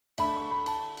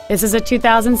This is a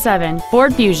 2007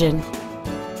 Ford Fusion.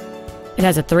 It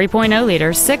has a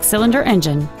 3.0-liter six-cylinder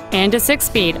engine and a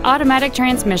 6-speed automatic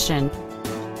transmission.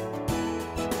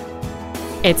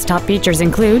 Its top features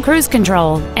include cruise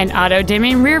control, an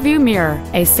auto-dimming rear-view mirror,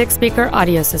 a 6-speaker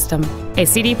audio system, a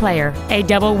CD player, a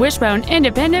double wishbone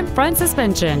independent front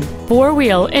suspension,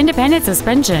 4-wheel independent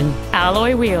suspension,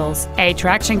 alloy wheels, a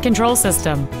traction control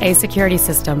system, a security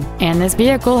system, and this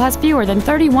vehicle has fewer than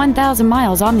 31,000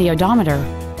 miles on the odometer.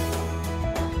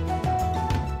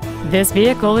 This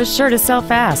vehicle is sure to sell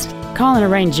fast. Call and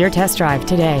arrange your test drive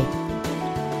today.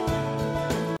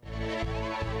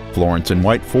 Florence and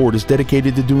White Ford is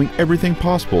dedicated to doing everything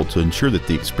possible to ensure that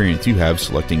the experience you have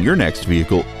selecting your next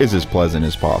vehicle is as pleasant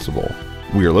as possible.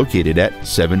 We are located at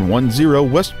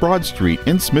 710 West Broad Street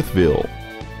in Smithville.